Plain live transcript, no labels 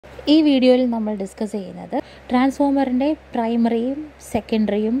ഈ വീഡിയോയിൽ നമ്മൾ ഡിസ്കസ് ചെയ്യുന്നത് ട്രാൻസ്ഫോമറിൻ്റെ പ്രൈമറിയും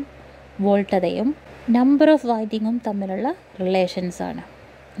സെക്കൻഡറിയും വോൾട്ടതയും നമ്പർ ഓഫ് വൈൻഡിങ്ങും തമ്മിലുള്ള റിലേഷൻസ് ആണ്.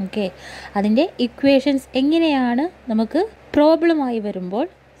 ഓക്കെ, അതിൻ്റെ ഇക്വേഷൻസ് എങ്ങനെയാണ് നമുക്ക് പ്രോബ്ലമായി വരുമ്പോൾ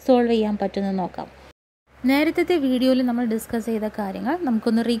സോൾവ് ചെയ്യാൻ പറ്റുമെന്ന് നോക്കാം. നേരത്തെ വീഡിയോയിൽ നമ്മൾ ഡിസ്കസ് ചെയ്ത കാര്യങ്ങൾ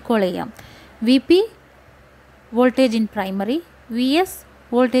നമുക്കൊന്ന് റീകോൾ ചെയ്യാം. V P voltage in primary, V S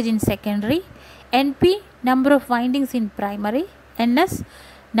voltage in secondary, N P number of windings in primary, N S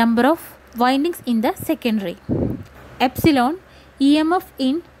number of windings in the secondary, epsilon EMF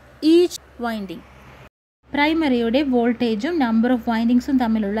in each winding. പ്രൈമറിയുടെ വോൾട്ടേജും number of വൈൻഡിങ്സും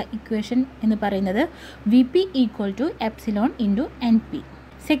തമ്മിലുള്ള equation എന്ന് പറയുന്നത് V P equal to epsilon into N P.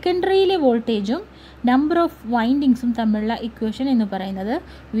 സെക്കൻഡറിയിലെ വോൾട്ടേജും number of വൈൻഡിങ്സും തമ്മിലുള്ള equation എന്ന് പറയുന്നത്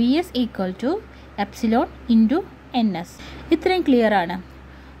V S equal to epsilon into N S. ഇത്രയും clear ആണ്.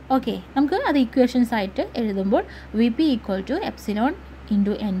 ഓക്കെ, നമുക്ക് അത് ഇക്വേഷൻസ് ആയിട്ട് എഴുതുമ്പോൾ V P equal to epsilon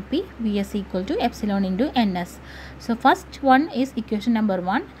into NP, Vs equal to epsilon into Ns. So first one is equation number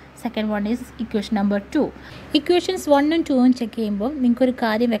 1, second one is equation number 2. Equations 1 and 2 check ചെയ്യുമ്പോൾ നിങ്ങൾക്കൊരു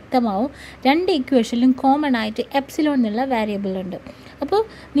കാര്യം വ്യക്തമാവും. രണ്ട് ഇക്വേഷനിലും കോമൺ ആയിട്ട് എപ്സിലോൺ എന്നുള്ള വേരിയബിൾ ഉണ്ട്. അപ്പോൾ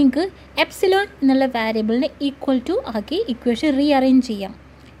നിങ്ങൾക്ക് എപ്സിലോൺ എന്നുള്ള വേരിയബിളിനെ ഈക്വൽ ടു ആക്കി ഇക്വേഷൻ റീഅറേഞ്ച് ചെയ്യാം.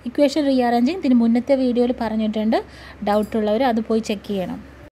 ഇക്വേഷൻ റീഅറേഞ്ചിങ് ഇതിന് മുന്നത്തെ വീഡിയോയിൽ പറഞ്ഞിട്ടുണ്ട്. ഡൗട്ടുള്ളവർ അത് പോയി ചെക്ക് ചെയ്യണം.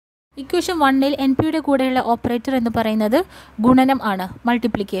 ഇക്വേഷൻ 1-ൽ എൻ പിയുടെ കൂടെയുള്ള ഓപ്പറേറ്റർ എന്ന് പറയുന്നത് ഗുണനം ആണ്,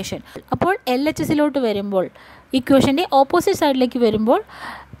 മൾട്ടിപ്ലിക്കേഷൻ. അപ്പോൾ എൽ എച്ച് എസിലോട്ട് വരുമ്പോൾ ഇക്വേഷൻ്റെ ഓപ്പോസിറ്റ് സൈഡിലേക്ക് വരുമ്പോൾ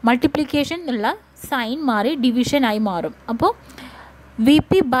മൾട്ടിപ്ലിക്കേഷൻ എന്നുള്ള സൈൻ മാറി ഡിവിഷനായി മാറും. അപ്പോൾ V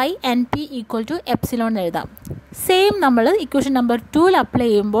P by N P equal to epsilon എന്ന് എഴുതാം. സെയിം നമ്മൾ ഇക്വേഷൻ നമ്പർ 2-ൽ അപ്ലൈ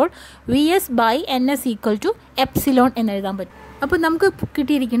ചെയ്യുമ്പോൾ V S by N S equal to epsilon എന്ന് എഴുതാൻ പറ്റും. അപ്പോൾ നമുക്ക്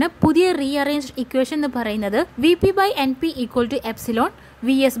കിട്ടിയിരിക്കുന്ന പുതിയ റീഅറേഞ്ച്ഡ് ഇക്വേഷൻ എന്ന് പറയുന്നത് V P by N P equal to epsilon,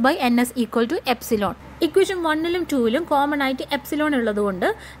 V S by N S equal to epsilon. Equation 1-ലും 2-ലും common ആയിട്ട് എപ്സിലോൺ ഉള്ളതുകൊണ്ട്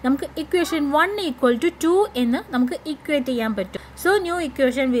നമുക്ക് ഇക്വേഷൻ 1 ഈക്വൽ ടു 2 എന്ന് നമുക്ക് ഇക്വേറ്റ് ചെയ്യാൻ പറ്റും. So new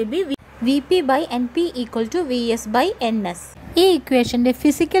equation will be V P by N P equal to V S by N S. ഈ ഇക്വേഷൻ്റെ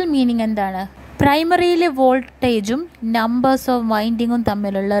physical meaning എന്താണ്? പ്രൈമറിയിലെ വോൾട്ടേജും നമ്പേഴ്സ് ഓഫ് വൈൻഡിങ്ങും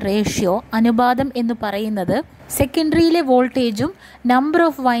തമ്മിലുള്ള റേഷ്യോ അനുപാതം എന്ന് പറയുന്നത് സെക്കൻഡറിയിലെ വോൾട്ടേജും നമ്പർ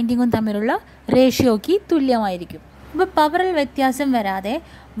ഓഫ് വൈൻഡിങ്ങും തമ്മിലുള്ള റേഷ്യോയ്ക്ക് തുല്യമായിരിക്കും. ഇപ്പോൾ പവറിൽ വ്യത്യാസം വരാതെ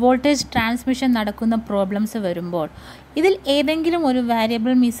വോൾട്ടേജ് ട്രാൻസ്മിഷൻ നടക്കുന്ന പ്രോബ്ലംസ് വരുമ്പോൾ ഇതിൽ ഏതെങ്കിലും ഒരു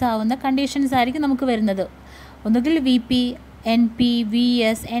വേരിയബിൾ മിസ്സാവുന്ന കണ്ടീഷൻസ് ആയിരിക്കും നമുക്ക് വരുന്നത്. ഒന്നുകിൽ V P, N P, V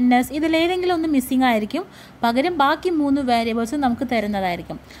S, N S ഇതിലേതെങ്കിലും ഒന്ന് മിസ്സിംഗ് ആയിരിക്കും. പകരം ബാക്കി 3 വേരിയബിൾസ് നമുക്ക്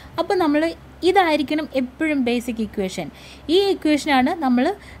തരുന്നതായിരിക്കും. അപ്പോൾ നമ്മൾ ഇതായിരിക്കണം എപ്പോഴും ബേസിക് ഇക്വേഷൻ. ഈ ഇക്വേഷനാണ് നമ്മൾ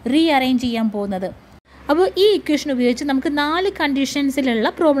റീഅറേഞ്ച് ചെയ്യാൻ പോകുന്നത്. അപ്പോൾ ഈ ഇക്വേഷൻ ഉപയോഗിച്ച് നമുക്ക് 4 കണ്ടീഷൻസിലുള്ള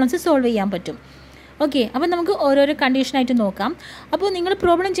പ്രോബ്ലംസ് സോൾവ് ചെയ്യാൻ പറ്റും. ഓക്കെ, അപ്പോൾ നമുക്ക് ഓരോരോ കണ്ടീഷനായിട്ട് നോക്കാം. അപ്പോൾ നിങ്ങൾ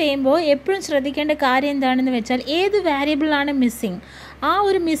പ്രോബ്ലം ചെയ്യുമ്പോൾ എപ്പോഴും ശ്രദ്ധിക്കേണ്ട കാര്യം എന്താണെന്ന് വെച്ചാൽ ഏത് വേരിയബിളാണ് മിസ്സിങ്, ആ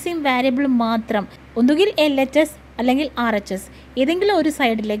ഒരു മിസ്സിങ് വേരിയബിൾ മാത്രം ഒന്നുകിൽ എൽ എച്ച് എസ് അല്ലെങ്കിൽ ആർ എച്ച് എസ് ഏതെങ്കിലും ഒരു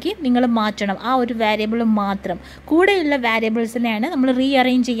സൈഡിലേക്ക് നിങ്ങൾ മാറ്റണം. ആ ഒരു വേരിയബിൾ മാത്രം. കൂടെയുള്ള വേരിയബിൾസിനെയാണ് നമ്മൾ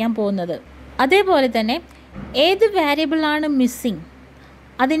റീഅറേഞ്ച് ചെയ്യാൻ പോകുന്നത്. അതേപോലെ തന്നെ ഏത് വേരിയബിളാണ് മിസ്സിങ്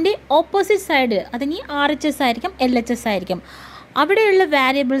അതിൻ്റെ ഓപ്പോസിറ്റ് സൈഡ് അതിന് ആർ എച്ച് എസ് ആയിരിക്കും, എൽ എച്ച് എസ് ആയിരിക്കും. അവിടെയുള്ള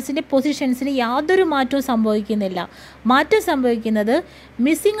വേരിയബിൾസിൻ്റെ പൊസിഷൻസിന് യാതൊരു മാറ്റവും സംഭവിക്കുന്നില്ല. മാറ്റം സംഭവിക്കുന്നത്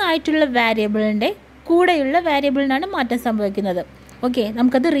മിസ്സിംഗ് ആയിട്ടുള്ള വേരിയബിളിൻ്റെ കൂടെയുള്ള വേരിയബിളിനാണ് മാറ്റം സംഭവിക്കുന്നത്. ഓക്കെ,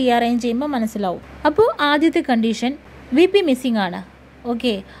 നമുക്കത് റീഅറേഞ്ച് ചെയ്യുമ്പോൾ മനസ്സിലാവും. അപ്പോൾ ആദ്യത്തെ കണ്ടീഷൻ വി പി മിസ്സിംഗ് ആണ്.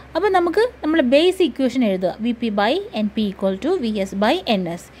 ഓക്കെ, അപ്പോൾ നമുക്ക് നമ്മൾ ബേസ് ഇക്വേഷൻ എഴുതുക. V P by N P equal to V S by N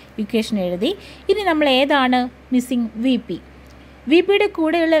S equation എഴുതി. ഇനി നമ്മൾ ഏതാണ് മിസ്സിംഗ്? V P. വി പിയുടെ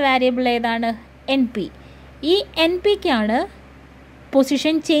കൂടെയുള്ള വേരിയബിൾ ഏതാണ്? N P. ഈ എൻ പിക്കാണ്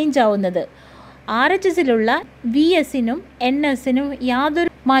പൊസിഷൻ ചേഞ്ച് ആവുന്നത്. ആർ എച്ച് എസിലുള്ള വി എസിനും എൻ എസിനും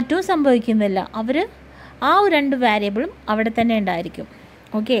യാതൊരു മാറ്റവും സംഭവിക്കുന്നില്ല. അവർ ആ 2 വേരിയബിളും അവിടെ തന്നെ ഉണ്ടായിരിക്കും.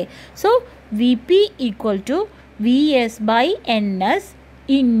 Okay, so we P equal to V S by N S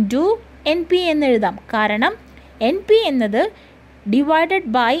into N P എന്ന് എഴുതാം. കാരണം എൻ പി എന്നത്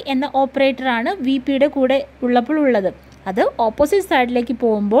ഡിവൈഡഡ് ബൈ എന്ന ഓപ്പറേറ്ററാണ് വി പിയുടെ കൂടെ ഉള്ളപ്പോൾ ഉള്ളത്. അത് ഓപ്പോസിറ്റ് സൈഡിലേക്ക്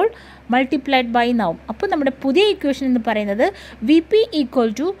പോകുമ്പോൾ മൾട്ടിപ്ലൈഡ് ബൈ എന്നാവും. അപ്പോൾ നമ്മുടെ പുതിയ ഇക്വേഷൻ എന്ന് പറയുന്നത് V P equal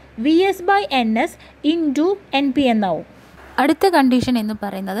to V S by N S into N P എന്നാവും. അടുത്ത കണ്ടീഷൻ എന്ന്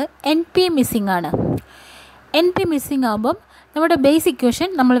പറയുന്നത് എൻ പി മിസ്സിംഗ് ആണ്. എൻ പി മിസ്സിംഗ് ആകുമ്പം നമ്മുടെ ബേസ് ഇക്വേഷൻ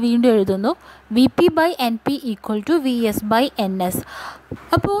നമ്മൾ വീണ്ടും എഴുതുന്നു. V P by N P equal to V S by N S.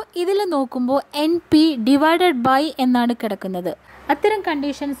 അപ്പോൾ ഇതിൽ നോക്കുമ്പോൾ എൻ പി ഡിവൈഡഡ് ബൈ എന്നാണ് കിടക്കുന്നത്. അത്തരം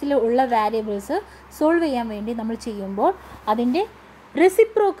കണ്ടീഷൻസിൽ ഉള്ള വേരിയബിൾസ് സോൾവ് ചെയ്യാൻ വേണ്ടി നമ്മൾ ചെയ്യുമ്പോൾ അതിൻ്റെ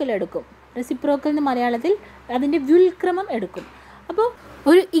റെസിപ്രോക്കൽ എടുക്കും. റെസിപ്രോക്കൽ എന്ന് മലയാളത്തിൽ അതിൻ്റെ വ്യുൽക്രമം എടുക്കും. അപ്പോൾ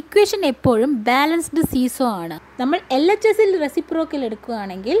ഒരു ഇക്വേഷൻ എപ്പോഴും ബാലൻസ്ഡ് സീസോ ആണ്. നമ്മൾ എൽ എച്ച് എസിൽ റെസിപ്രോക്കൽ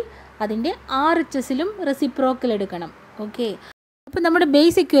എടുക്കുകയാണെങ്കിൽ അതിൻ്റെ ആർ എച്ച് എസിലും റെസിപ്രോക്കൽ എടുക്കണം. ഓക്കെ, അപ്പോൾ നമ്മുടെ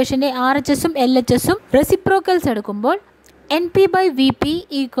ബേസ് ഇക്വേഷൻ്റെ RHSഉം LHSഉം റെസിപ്രോക്കൽസ് എടുക്കുമ്പോൾ NP/Vp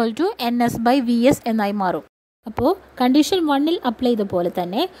 = NS/Vs എന്നായി മാറും. അപ്പോൾ കണ്ടീഷൻ 1-ൽ അപ്ലൈ ചെയ്ത പോലെ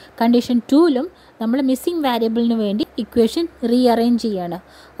തന്നെ കണ്ടീഷൻ 2-ലും നമ്മൾ മിസ്സിംഗ് വേരിയബിളിന് വേണ്ടി ഇക്വേഷൻ റീഅറേഞ്ച് ചെയ്യാണ്.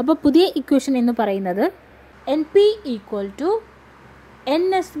 അപ്പോൾ പുതിയ ഇക്വേഷൻ എന്ന് പറയുന്നത് NP =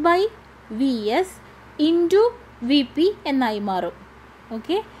 NS/Vs × Vp എന്നായി മാറും.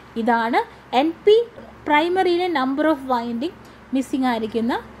 ഓക്കെ, ഇതാണ് NP പ്രൈമറിയിലെ number of winding missing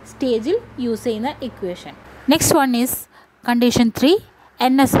ആയിരിക്കുന്ന സ്റ്റേജിൽ യൂസ് ചെയ്യുന്ന equation. Next one is condition 3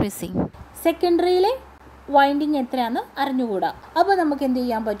 NS missing. സെക്കൻഡറിയിലെ winding എത്രയാണെന്ന് അറിഞ്ഞുകൂടാ. അപ്പോൾ നമുക്ക് എന്ത്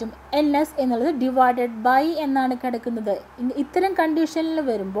ചെയ്യാൻ പറ്റും? NS എന്നുള്ളത് ഡിവൈഡഡ് ബൈ എന്നാണ് കിടക്കുന്നത്. ഇത്തരം കണ്ടീഷനിൽ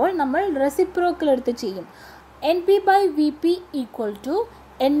വരുമ്പോൾ നമ്മൾ റെസിപ്രോക്കൽ എടുത്ത് ചെയ്യും. NP/Vp =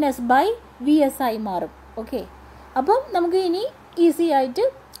 NS/Vs ആയി മാറും. ഓക്കെ, അപ്പം നമുക്ക് ഇനി ഈസി ആയിട്ട്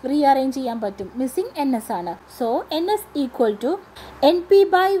റീഅറേഞ്ച് ചെയ്യാൻ പറ്റും. മിസ്സിംഗ് NS ആണ്. സോ NS =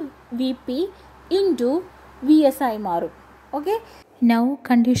 NP/Vp × Vs ആയി മാറും. Okay, now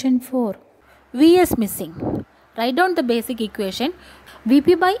condition 4 Vs missing. Write down the basic equation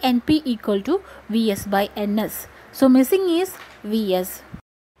Vp/NP = Vs/NS. So missing is Vs.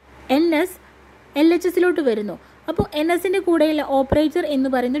 NS LHSലോട്ട് വരുന്നു. അപ്പോൾ NSൻ്റെ കൂടെയുള്ള ഓപ്പറേറ്റർ എന്ന്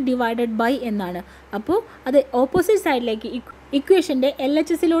പറയുന്നത് ഡിവൈഡഡ് ബൈ എന്നാണ്. അപ്പോൾ അത് ഓപ്പോസിറ്റ് സൈഡിലേക്ക് ഇക്വേഷൻ്റെ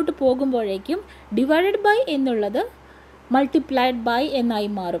LHSലോട്ട് പോകുമ്പോഴേക്കും ഡിവൈഡഡ് ബൈ എന്നുള്ളത് മൾട്ടിപ്ലൈഡ് ബൈ എന്നായി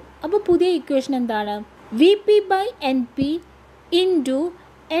മാറും. അപ്പോൾ പുതിയ ഇക്വേഷൻ എന്താണ്? Vp/NP ×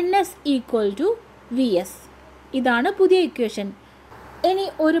 NS = Vs. ഇതാണ് പുതിയ ഇക്വേഷൻ. ഇനി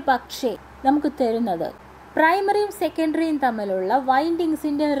ഒരു പക്ഷേ നമുക്ക് തരുന്നത് പ്രൈമറിയും സെക്കൻഡറിയും തമ്മിലുള്ള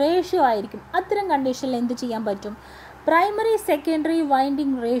വൈൻഡിങ്സിൻ്റെ റേഷ്യോ ആയിരിക്കും. അത്തരം കണ്ടീഷനിൽ എന്ത് ചെയ്യാൻ പറ്റും? പ്രൈമറി സെക്കൻഡറി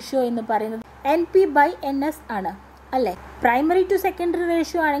വൈൻഡിങ് റേഷ്യോ എന്ന് പറയുന്നത് NP/NS ആണ് അല്ലേ? പ്രൈമറി ടു സെക്കൻഡറി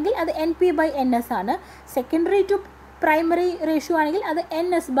റേഷ്യോ ആണെങ്കിൽ അത് NP/NS ആണ്. സെക്കൻഡറി ടു പ്രൈമറി റേഷ്യോ ആണെങ്കിൽ അത്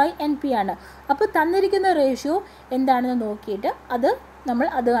NS/NP ആണ്. അപ്പോൾ തന്നിരിക്കുന്ന റേഷ്യോ എന്താണെന്ന് നോക്കിയിട്ട് നമ്മൾ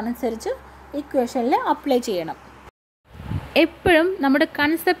അതനുസരിച്ച് ഇക്വേഷനിൽ അപ്ലൈ ചെയ്യണം. എപ്പോഴും നമ്മുടെ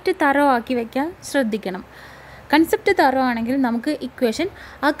കൺസെപ്റ്റ് തറോ ആക്കി വയ്ക്കാൻ ശ്രദ്ധിക്കണം. കൺസെപ്റ്റ് തറോ ആണെങ്കിൽ നമുക്ക് ഇക്വേഷൻ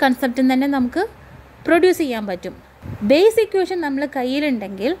ആ കൺസെപ്റ്റിൽ തന്നെ നമുക്ക് പ്രൊഡ്യൂസ് ചെയ്യാൻ പറ്റും. ബേസ് ഇക്വേഷൻ നമ്മൾ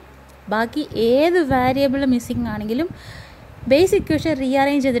കയ്യിലുണ്ടെങ്കിൽ ബാക്കി ഏത് വേരിയബിൾ മിസ്സിംഗ് ആണെങ്കിലും ബേസ് ഇക്വേഷൻ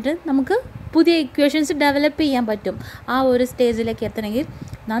റീഅറേഞ്ച് ചെയ്തിട്ട് നമുക്ക് പുതിയ ഇക്വേഷൻസ് ഡെവലപ്പ് ചെയ്യാൻ പറ്റും. ആ ഒരു സ്റ്റേജിലേക്ക് എത്തണമെങ്കിൽ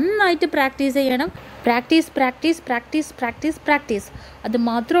നന്നായിട്ട് പ്രാക്ടീസ് ചെയ്യണം. പ്രാക്ടീസ് അത്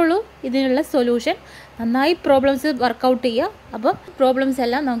മാത്രമേ ഉള്ളൂ ഇതിനുള്ള സൊല്യൂഷൻ. നന്നായി പ്രോബ്ലംസ് വർക്കൗട്ട് ചെയ്യുക. അപ്പോൾ പ്രോബ്ലംസ്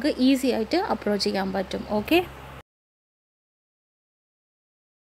എല്ലാം നമുക്ക് ഈസി ആയിട്ട് അപ്രോച്ച് ചെയ്യാൻ പറ്റും. ഓക്കെ.